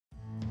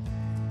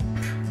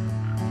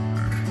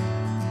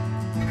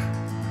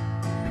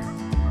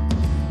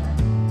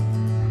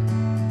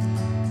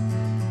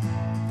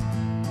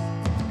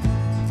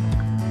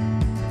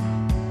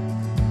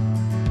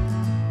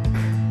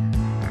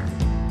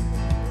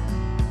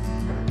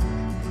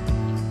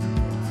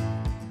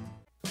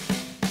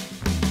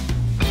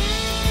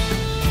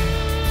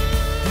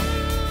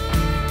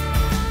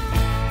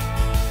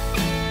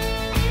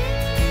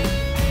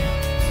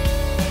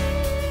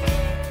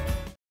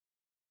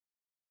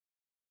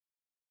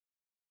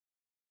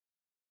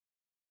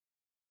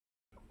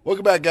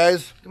Welcome back,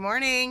 guys. Good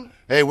morning.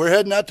 Hey, we're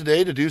heading out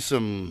today to do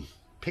some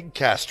pig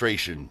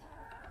castration.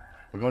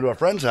 We're going to our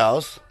friend's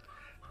house.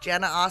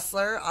 Jenna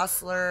Osler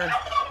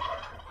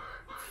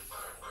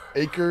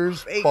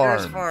Acres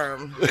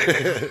Farm.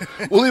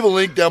 We'll leave a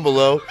link down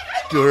below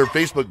to her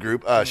Facebook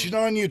group. She's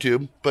not on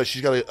YouTube, but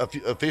she's got a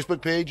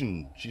Facebook page,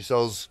 and she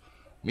sells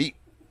meat.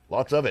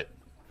 Lots of it.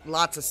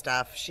 Lots of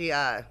stuff. She,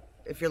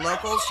 if you're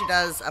local, she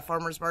does a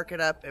farmer's market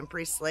up in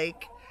Priest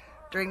Lake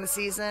during the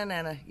season,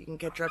 and you can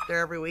catch her up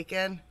there every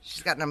weekend.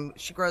 She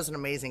grows an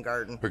amazing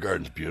garden. Her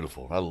garden's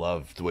beautiful. I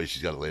love the way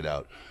she's got it laid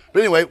out.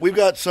 But anyway, we've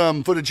got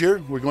some footage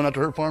here. We're going out to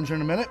her farms here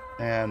in a minute,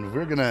 and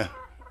we're gonna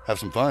have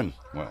some fun.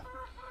 Well,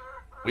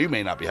 we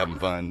may not be having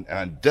fun, and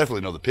I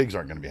definitely know the pigs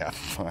aren't gonna be having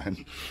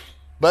fun.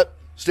 But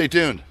stay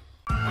tuned.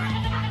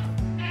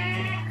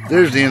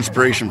 There's the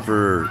inspiration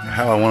for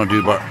how I want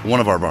to do one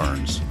of our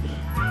barns.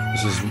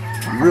 This is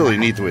really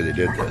neat the way they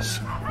did this.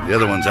 The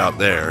other one's out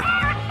there.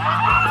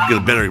 Get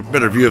a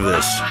better view of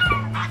this.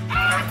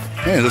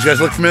 Hey, those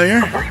guys look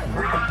familiar?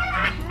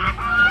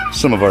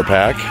 Some of our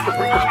pack.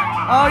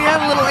 Oh yeah,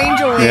 the little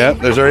angel wing. Yeah,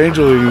 there's our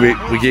angel wing.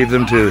 We gave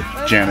them to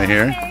Jana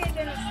here.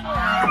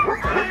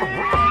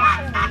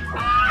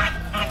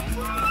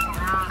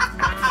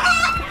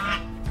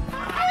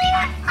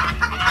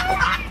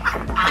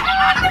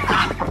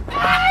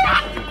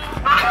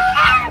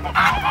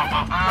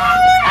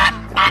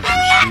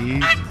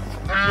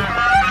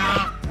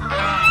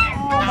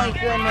 Oh my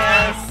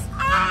goodness.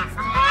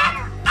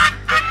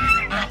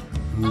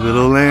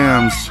 Little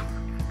lambs.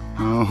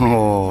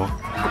 Oh.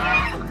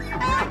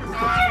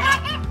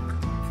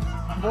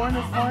 Born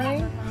this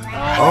morning?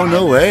 Oh,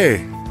 no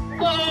way.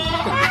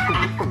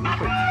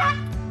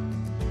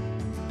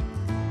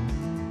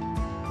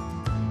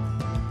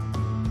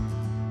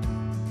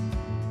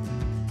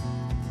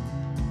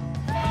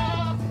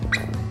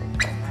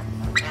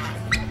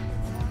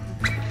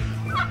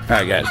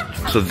 Alright guys,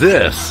 so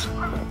this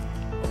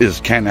is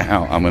kind of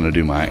how I'm going to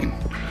do mine.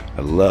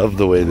 I love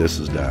the way this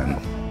is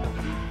done.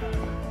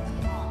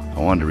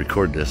 I wanted to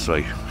record this so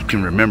I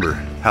can remember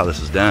how this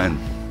is done.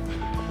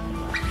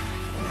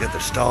 They got their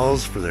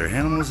stalls for their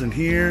animals in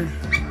here.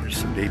 There's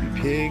some baby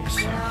pigs.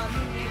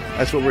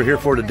 That's what we're here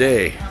for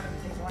today.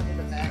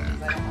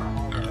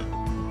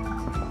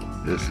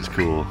 This is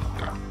cool.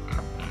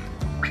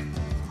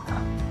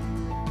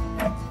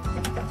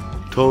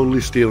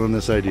 Totally stealing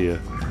this idea.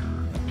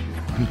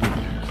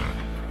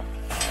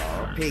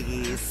 Oh,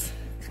 piggies.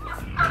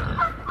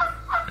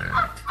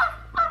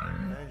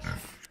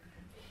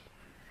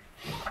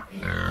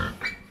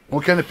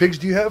 What kind of pigs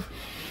do you have?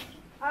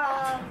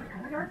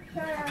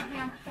 Yorkshire,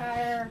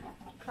 Hampshire,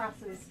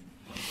 crosses.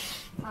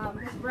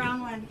 This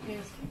brown one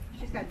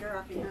she's got dirt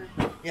up in her.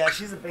 Yeah,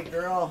 she's a big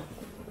girl.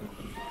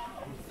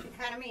 She's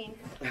kind of mean.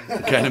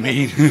 Kind of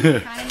mean.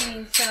 Kind of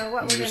mean. So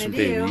what we're Here's going some to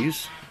do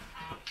babies.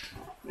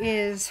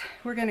 is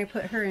we're going to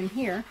put her in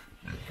here.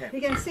 Okay.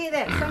 You can see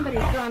that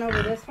somebody's gone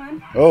over this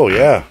one. Oh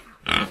yeah.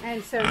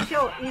 And so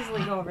she'll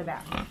easily go over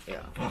that.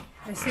 Yeah.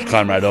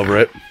 Climb right over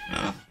it.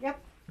 Yep.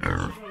 Go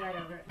right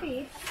over it.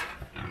 Feed.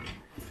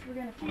 We're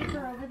going to feed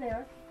her over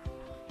there.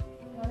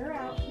 Let her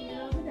out. Feed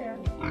her over there.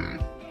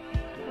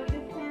 Put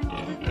this pan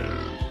over here.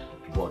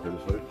 Walk her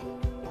this way.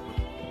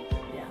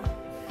 Yeah.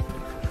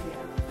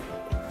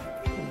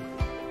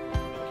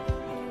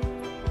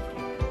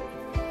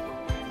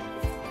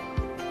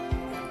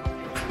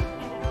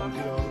 Look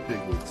at all the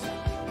piglets.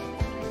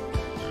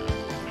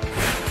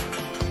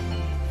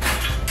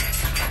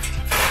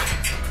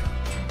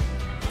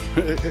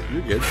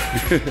 You're good.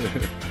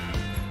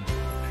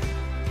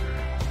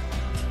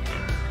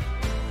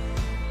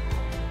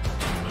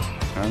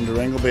 Time to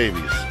wrangle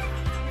babies.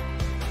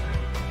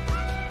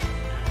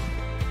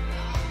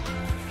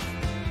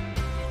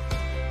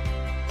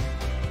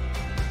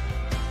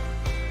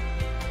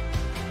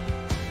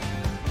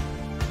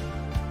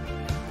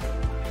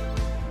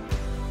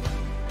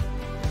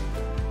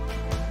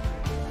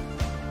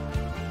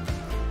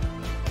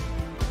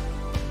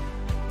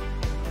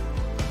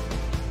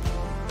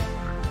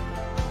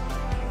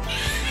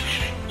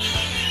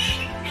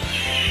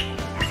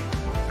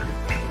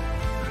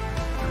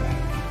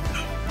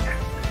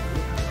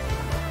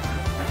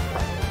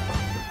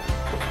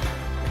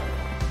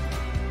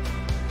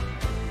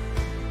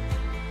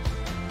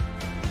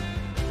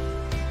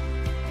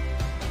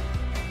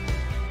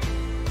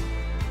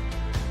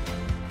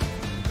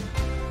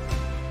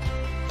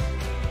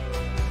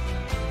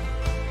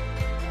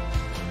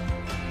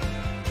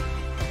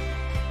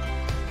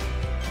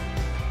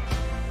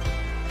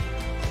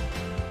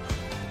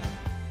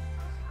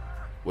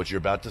 What you're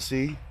about to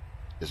see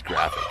is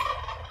graphic.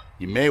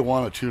 You may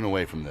want to tune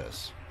away from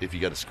this. If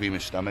you got a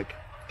squeamish stomach,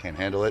 can't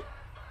handle it,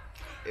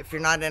 If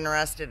you're not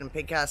interested in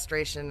pig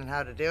castration and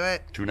how to do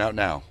it, tune out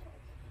now.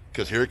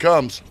 Because here it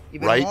comes.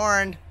 you've been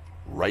warned.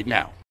 Right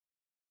now.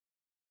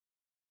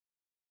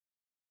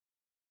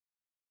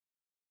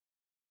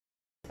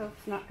 So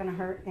it's not going to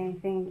hurt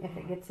anything if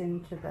it gets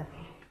into the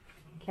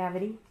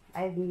cavity.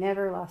 I've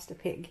never lost a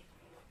pig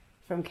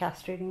from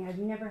castrating. I've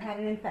never had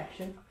an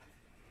infection.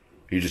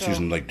 Are you just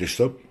using like dish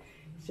soap?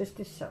 It's just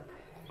to soak.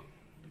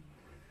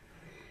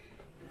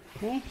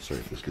 Okay. Sorry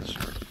if this gets,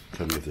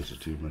 tell me if this is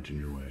too much in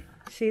your way.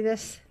 See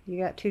this?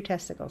 You got 2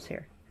 testicles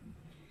here.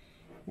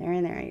 There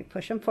and there. You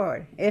push them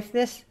forward. If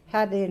this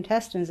had the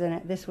intestines in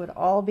it, this would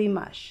all be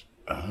mush.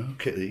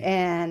 Okay.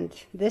 And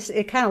this,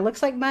 it kind of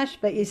looks like mush,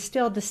 but it's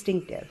still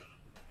distinctive.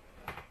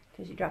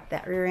 Because you drop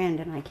that rear end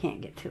and I can't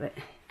get to it.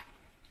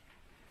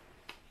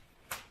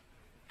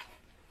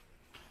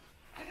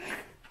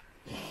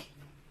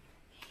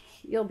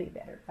 You'll be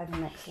better by the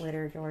next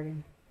litter,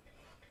 Jordan.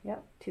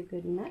 Yep, 2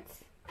 good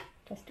nuts.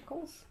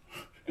 Testicles.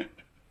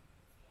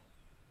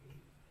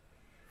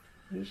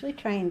 Usually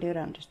try and do it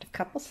on just a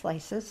couple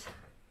slices.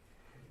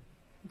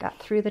 Got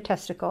through the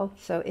testicle,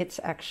 so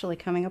it's actually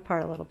coming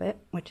apart a little bit,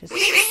 which is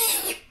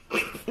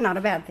not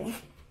a bad thing.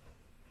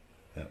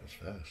 That was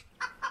fast.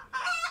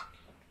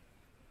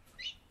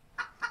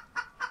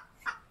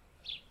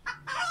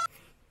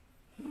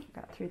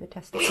 Got through the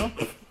testicle.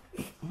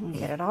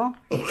 Get it all.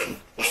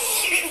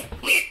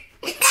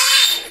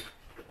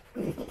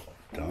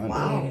 Done.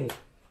 Wow.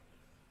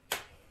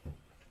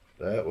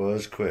 That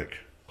was quick.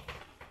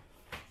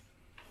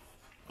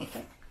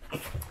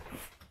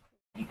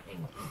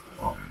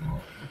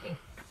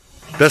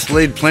 Best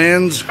laid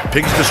plans,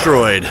 pigs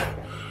destroyed.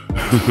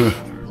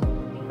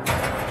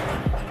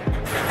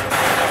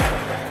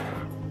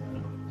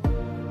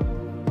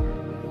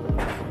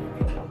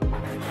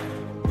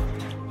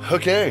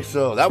 Okay,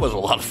 so that was a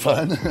lot of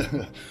fun.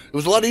 It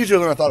was a lot easier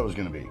than I thought it was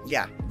going to be.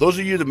 Yeah. Those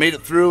of you that made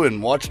it through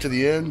and watched to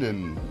the end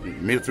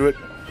and made it through it,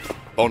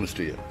 bonus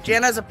to you.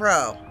 Jana's a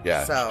pro.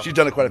 Yeah, So she's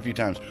done it quite a few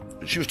times.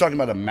 She was talking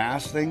about a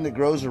mass thing that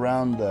grows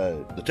around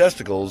the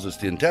testicles. It's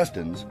the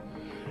intestines,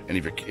 and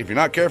if you're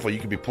not careful, you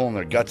could be pulling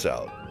their guts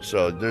out.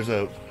 So there's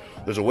a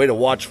way to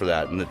watch for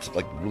that, and it's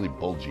like really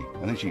bulgy.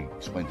 I think she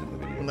explained it in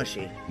the video.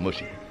 mushy.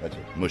 Mushy. That's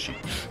it. Mushy.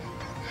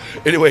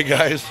 Anyway,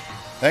 guys,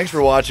 thanks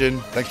for watching.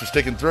 Thanks for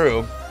sticking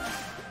through.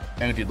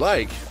 And if you'd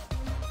like,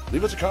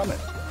 leave us a comment.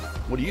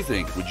 What do you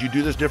think? Would you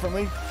do this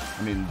differently?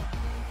 I mean,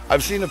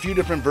 I've seen a few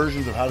different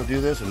versions of how to do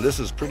this, and this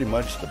is pretty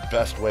much the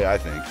best way, I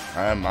think.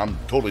 I'm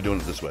totally doing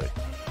it this way.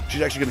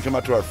 She's actually going to come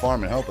out to our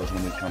farm and help us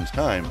when it comes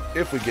time,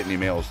 if we get any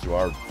males through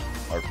our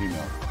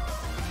female.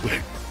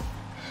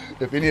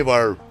 If any of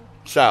our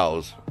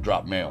sows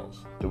drop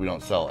males that we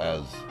don't sell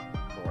as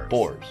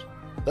boars.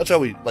 That's how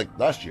we, like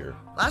last year.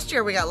 Last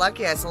year we got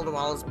lucky. I sold him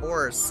all his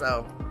boars,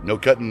 so. No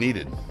cutting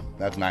needed.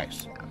 That's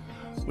nice.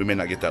 We may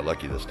not get that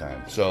lucky this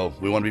time. So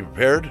we want to be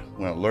prepared.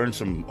 We want to learn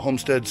some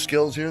homestead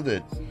skills here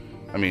that,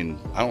 I mean,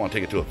 I don't want to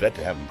take it to a vet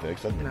to have them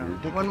fixed. That'd be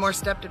ridiculous. One more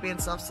step to being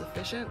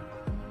self-sufficient.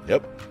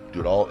 Yep. Do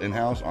it all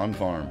in-house, on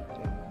farm.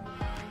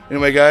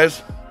 Anyway,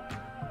 guys,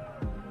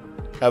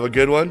 have a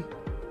good one.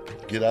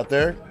 Get out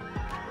there.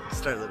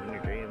 Start living your